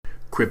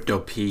crypto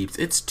peeps?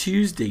 It's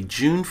Tuesday,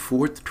 June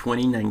 4th,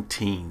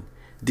 2019.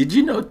 Did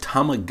you know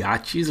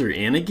Tamagotchis are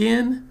in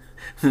again?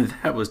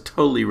 That was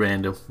totally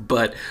random,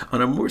 but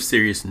on a more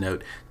serious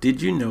note,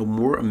 did you know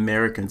more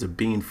Americans are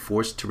being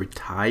forced to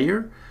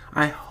retire?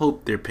 I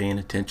hope they're paying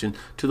attention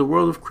to the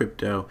world of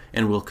crypto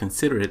and will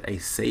consider it a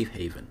safe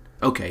haven.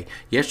 Okay,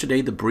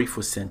 yesterday the brief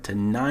was sent to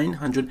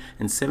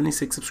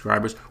 976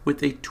 subscribers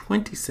with a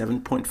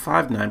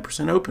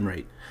 27.59% open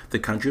rate. The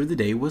country of the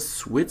day was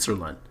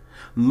Switzerland.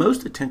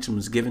 Most attention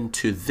was given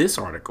to this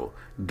article.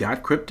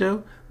 Got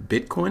crypto?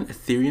 Bitcoin,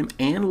 Ethereum,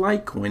 and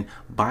Litecoin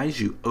buys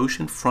you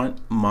oceanfront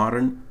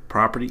modern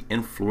property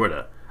in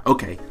Florida.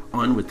 Okay,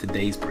 on with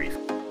today's brief.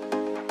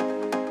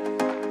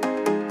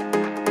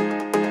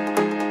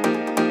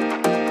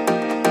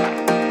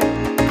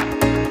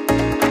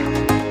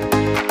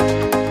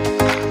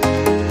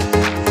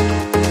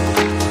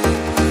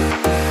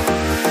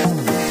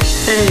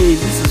 Hey,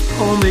 this is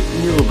Paul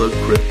McNeil, the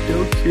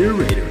Crypto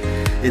Curator.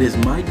 It is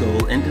my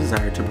goal and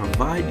desire to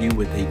provide you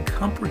with a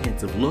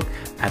comprehensive look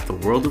at the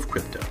world of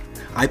crypto.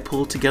 I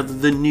pull together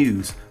the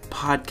news,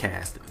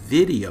 podcasts,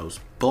 videos,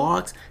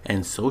 blogs,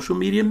 and social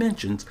media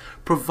mentions,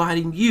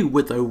 providing you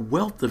with a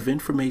wealth of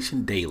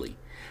information daily.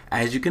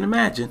 As you can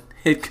imagine,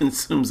 it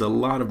consumes a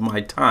lot of my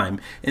time,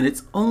 and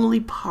it's only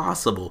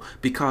possible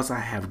because I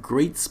have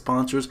great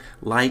sponsors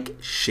like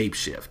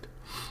Shapeshift.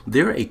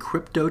 They're a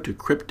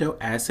crypto-to-crypto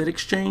asset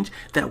exchange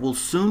that will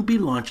soon be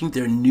launching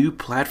their new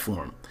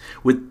platform.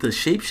 With the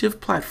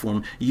Shapeshift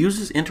platform,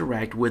 users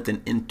interact with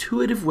an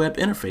intuitive web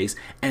interface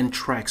and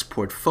tracks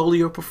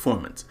portfolio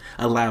performance,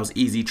 allows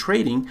easy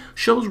trading,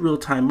 shows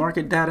real-time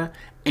market data,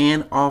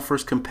 and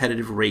offers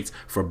competitive rates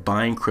for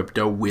buying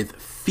crypto with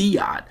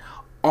fiat,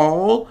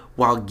 all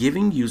while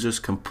giving users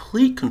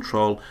complete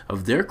control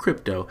of their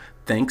crypto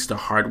thanks to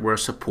hardware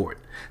support.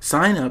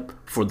 Sign up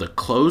for the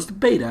closed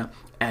beta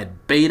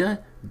at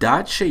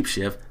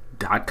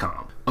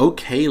beta.shapeshift.com.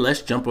 Okay,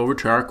 let's jump over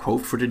to our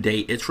quote for today.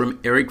 It's from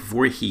Eric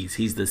Voorhees.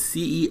 He's the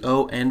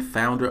CEO and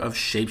founder of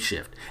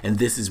Shapeshift, and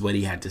this is what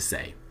he had to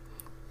say.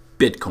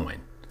 Bitcoin.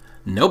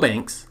 No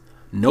banks,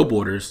 no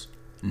borders,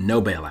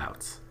 no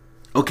bailouts.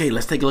 Okay,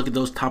 let's take a look at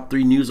those top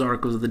 3 news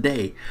articles of the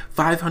day.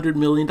 $500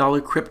 million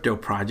crypto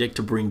project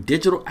to bring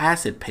digital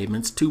asset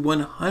payments to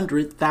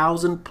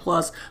 100,000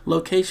 plus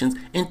locations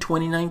in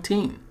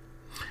 2019.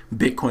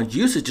 Bitcoin's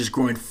usage is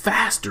growing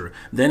faster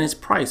than its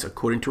price,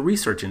 according to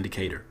Research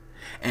Indicator.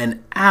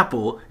 And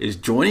Apple is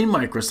joining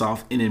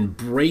Microsoft in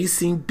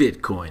embracing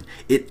Bitcoin.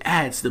 It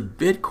adds the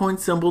Bitcoin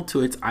symbol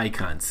to its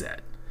icon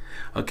set.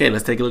 Okay,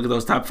 let's take a look at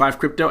those top 5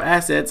 crypto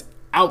assets.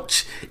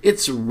 Ouch!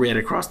 It's red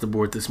across the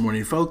board this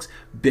morning, folks.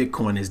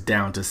 Bitcoin is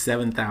down to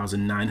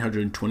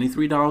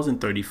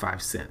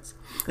 $7,923.35.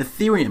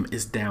 Ethereum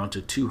is down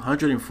to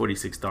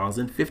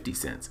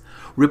 $246.50.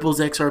 Ripple's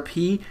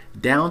XRP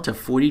down to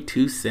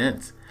 42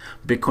 cents.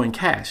 Bitcoin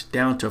Cash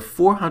down to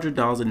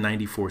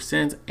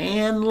 $400.94.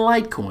 And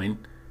Litecoin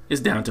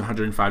is down to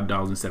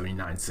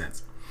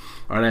 $105.79.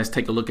 All right, let's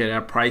take a look at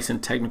our price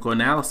and technical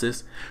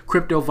analysis.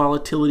 Crypto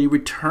volatility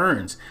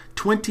returns.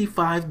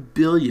 25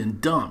 billion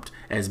dumped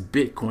as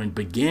Bitcoin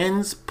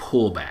begins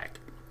pullback.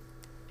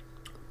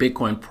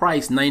 Bitcoin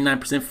price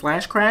 99%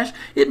 flash crash.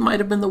 It might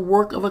have been the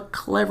work of a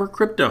clever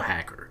crypto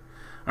hacker.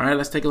 All right,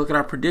 let's take a look at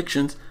our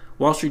predictions.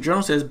 Wall Street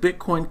Journal says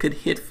Bitcoin could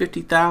hit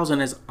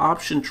 50,000 as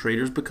option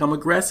traders become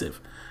aggressive.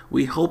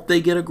 We hope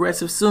they get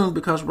aggressive soon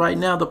because right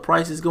now the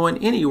price is going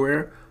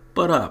anywhere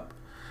but up.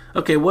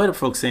 Okay, what are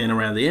folks saying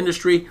around the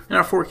industry? In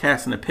our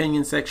forecast and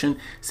opinion section,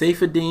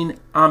 Saifedean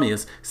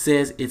Amias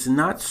says it's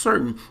not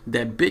certain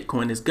that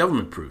Bitcoin is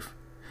government-proof.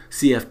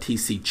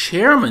 CFTC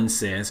chairman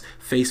says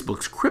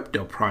Facebook's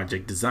crypto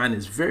project design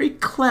is very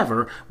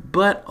clever,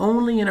 but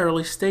only in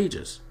early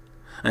stages.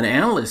 An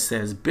analyst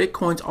says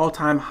Bitcoin's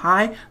all-time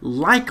high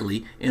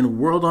likely in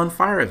World on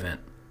Fire event.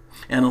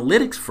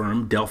 Analytics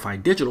firm Delphi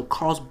Digital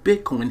calls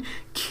Bitcoin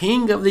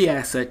king of the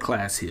asset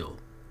class hill.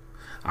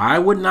 I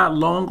would not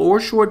long or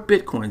short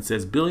Bitcoin,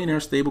 says billionaire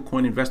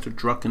stablecoin investor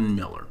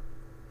Druckenmiller.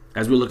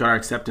 As we look at our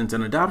acceptance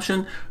and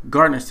adoption,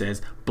 Gartner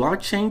says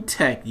blockchain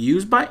tech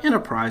used by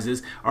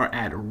enterprises are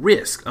at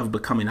risk of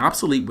becoming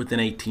obsolete within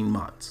 18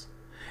 months.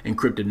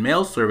 Encrypted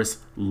mail service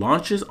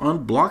launches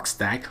on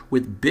Blockstack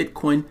with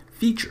Bitcoin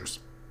features.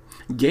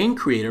 Game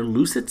creator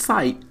Lucid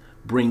Sight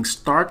brings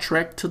Star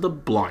Trek to the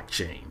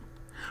blockchain.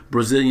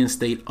 Brazilian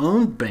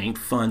state-owned bank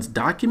funds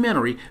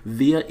documentary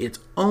via its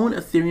own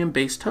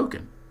Ethereum-based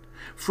token.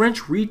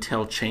 French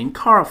retail chain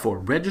Carrefour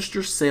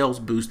registers sales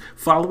boost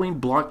following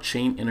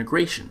blockchain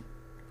integration.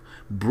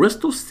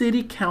 Bristol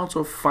City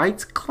Council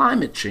fights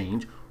climate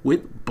change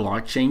with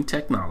blockchain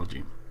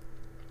technology.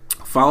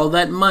 Follow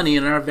that money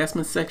in our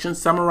investment section.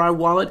 Samurai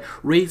Wallet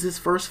raises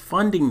first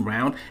funding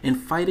round in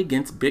fight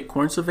against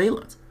Bitcoin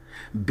surveillance.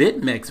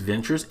 BitMEX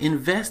Ventures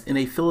invest in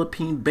a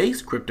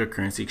Philippine-based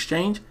cryptocurrency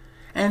exchange.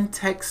 And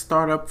tech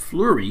startup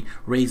Flurry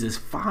raises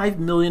 $5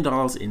 million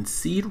in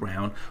seed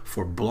round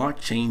for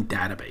blockchain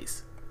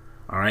database.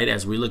 All right,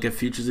 as we look at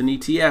futures and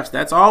ETFs,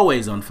 that's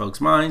always on folks'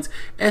 minds.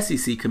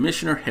 SEC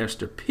Commissioner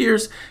Hester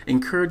Peirce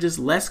encourages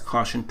less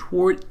caution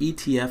toward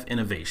ETF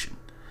innovation.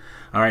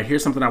 All right,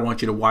 here's something I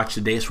want you to watch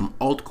today. It's from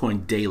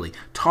Altcoin Daily,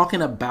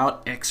 talking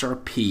about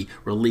XRP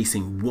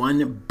releasing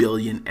 1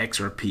 billion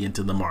XRP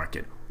into the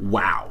market.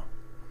 Wow.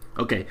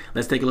 Okay,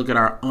 let's take a look at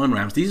our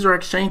on-ramps. These are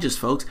exchanges,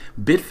 folks.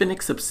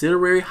 Bitfinex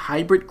subsidiary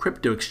hybrid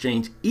crypto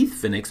exchange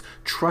ETHFinex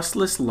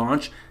trustless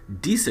launch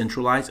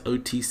decentralized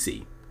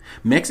OTC.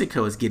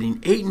 Mexico is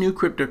getting 8 new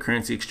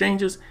cryptocurrency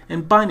exchanges,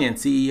 and Binance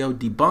CEO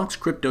debunks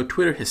crypto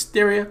Twitter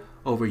hysteria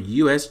over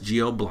US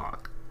Geo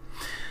blog.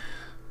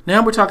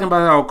 Now we're talking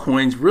about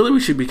altcoins. Really, we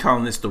should be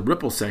calling this the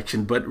Ripple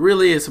section, but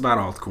really it's about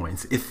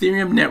altcoins.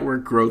 Ethereum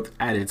network growth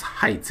at its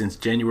height since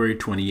January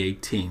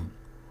 2018.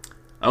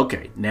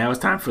 Okay, now it's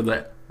time for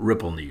the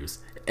Ripple news.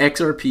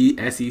 XRP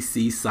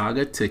SEC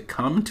saga to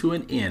come to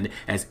an end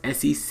as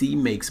SEC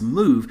makes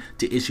move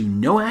to issue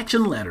no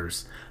action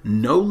letters.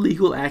 No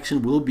legal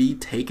action will be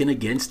taken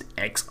against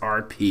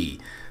XRP.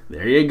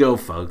 There you go,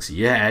 folks.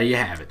 Yeah, you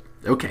have it.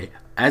 Okay,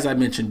 as I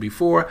mentioned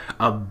before,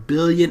 1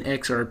 billion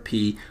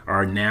XRP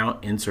are now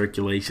in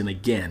circulation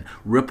again.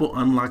 Ripple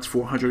unlocks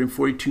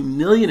 $442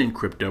 million in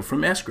crypto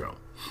from escrow.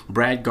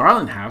 Brad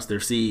Garlinghouse, their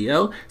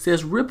CEO,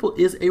 says Ripple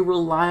is a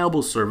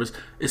reliable service,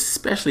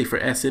 especially for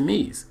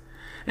SMEs.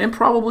 And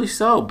probably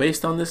so,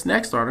 based on this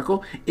next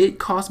article. It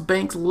costs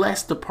banks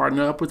less to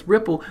partner up with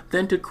Ripple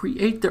than to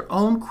create their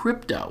own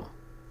crypto.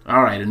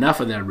 All right,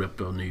 enough of that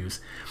Ripple news.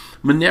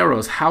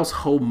 Monero's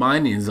household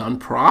mining is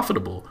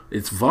unprofitable.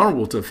 It's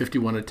vulnerable to a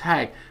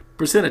 51%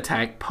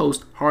 attack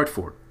post hard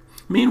fork.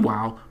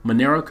 Meanwhile,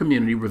 Monero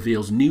community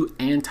reveals new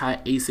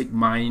anti-ASIC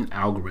mining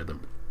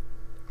algorithm.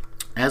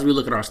 As we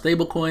look at our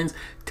stablecoins,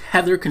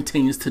 Tether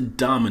continues to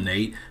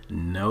dominate,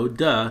 no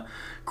duh,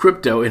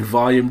 crypto in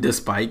volume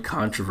despite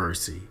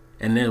controversy.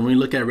 And then when we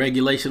look at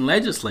regulation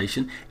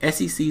legislation,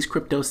 SEC's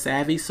Crypto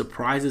Savvy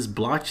surprises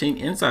blockchain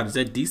insiders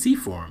at DC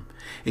Forum,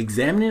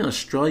 examining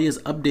Australia's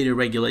updated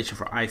regulation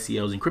for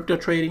ICOs and crypto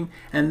trading,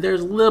 and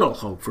there's little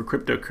hope for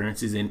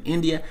cryptocurrencies in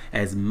India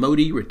as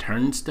Modi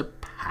returns to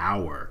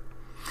power.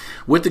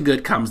 With the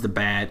good comes the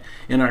bad.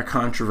 In our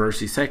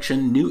controversy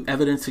section, new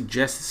evidence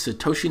suggests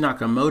Satoshi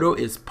Nakamoto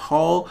is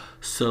Paul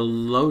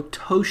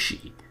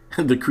Solotoshi,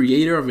 the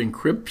creator of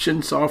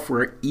encryption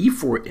software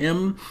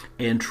E4M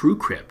and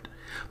TrueCrypt.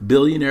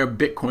 Billionaire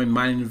Bitcoin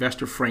mining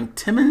investor Frank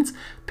Timmons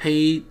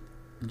paid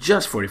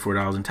just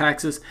 $44 in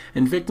taxes,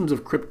 and victims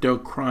of crypto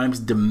crimes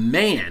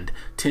demand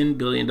 $10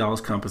 billion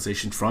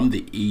compensation from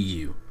the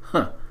EU.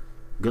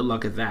 Good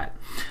luck at that.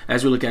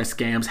 As we look at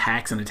scams,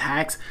 hacks, and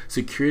attacks,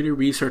 security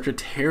researcher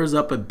tears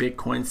up a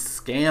Bitcoin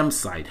scam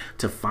site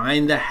to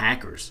find the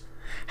hackers.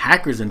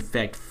 Hackers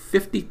infect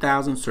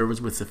 50,000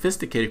 servers with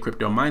sophisticated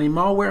crypto mining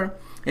malware,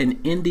 and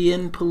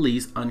Indian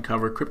police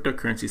uncover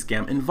cryptocurrency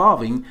scam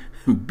involving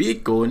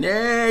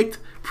Bitconnect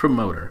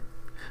promoter.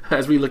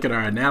 As we look at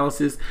our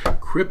analysis,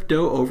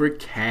 crypto over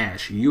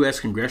cash, U.S.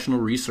 Congressional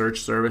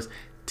Research Service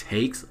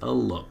takes a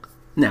look.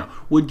 Now,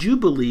 would you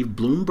believe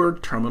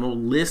Bloomberg Terminal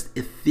lists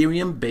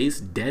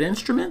Ethereum-based debt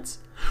instruments?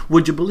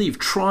 Would you believe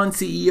Tron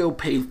CEO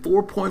paid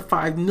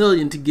 $4.5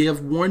 million to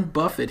give Warren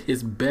Buffett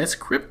his best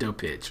crypto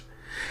pitch?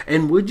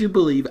 And would you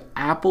believe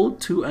Apple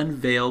to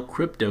unveil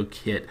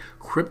CryptoKit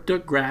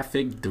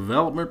cryptographic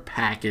development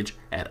package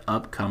at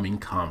upcoming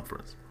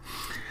conference?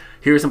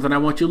 Here's something I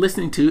want you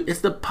listening to.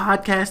 It's the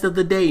podcast of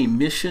the day,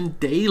 Mission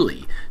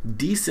Daily,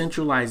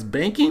 Decentralized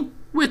Banking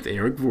with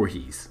Eric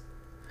Voorhees.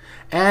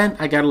 And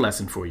I got a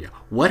lesson for you.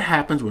 What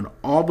happens when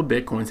all the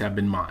Bitcoins have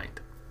been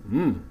mined?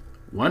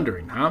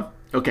 Wondering, huh?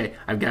 Okay,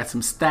 I've got some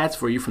stats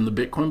for you from the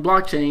Bitcoin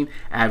blockchain.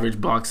 Average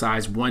block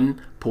size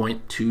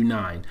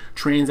 1.29.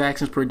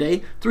 Transactions per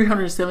day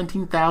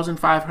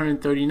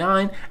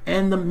 317,539,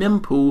 and the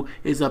mempool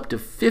is up to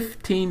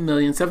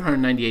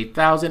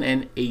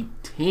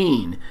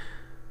 15,798,018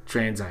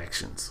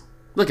 transactions.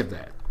 Look at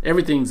that.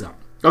 Everything's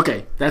up.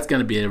 Okay, that's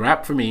going to be a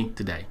wrap for me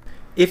today.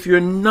 If you're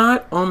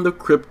not on the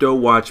Crypto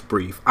Watch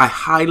Brief, I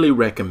highly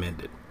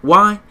recommend it.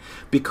 Why?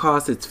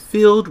 Because it's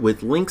filled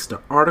with links to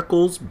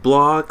articles,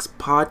 blogs,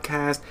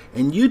 podcasts,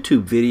 and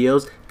YouTube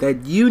videos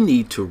that you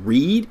need to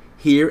read,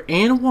 hear,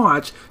 and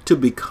watch to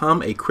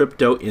become a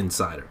crypto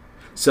insider.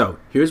 So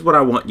here's what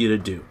I want you to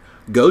do.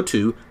 Go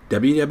to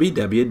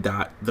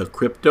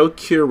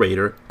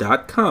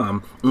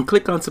www.thecryptocurator.com and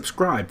click on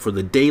subscribe for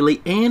the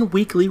daily and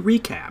weekly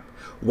recap.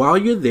 While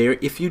you're there,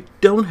 if you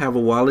don't have a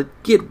wallet,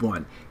 get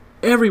one.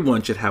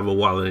 Everyone should have a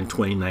wallet in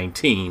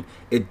 2019.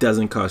 It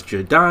doesn't cost you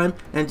a dime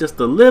and just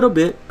a little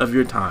bit of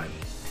your time.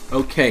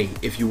 Okay,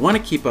 if you want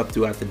to keep up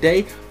throughout the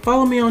day,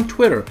 follow me on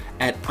Twitter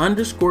at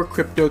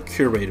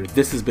 _CryptoCurator.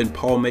 This has been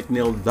Paul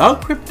McNeil, the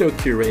Crypto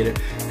Curator.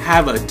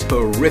 Have a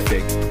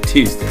terrific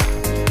Tuesday.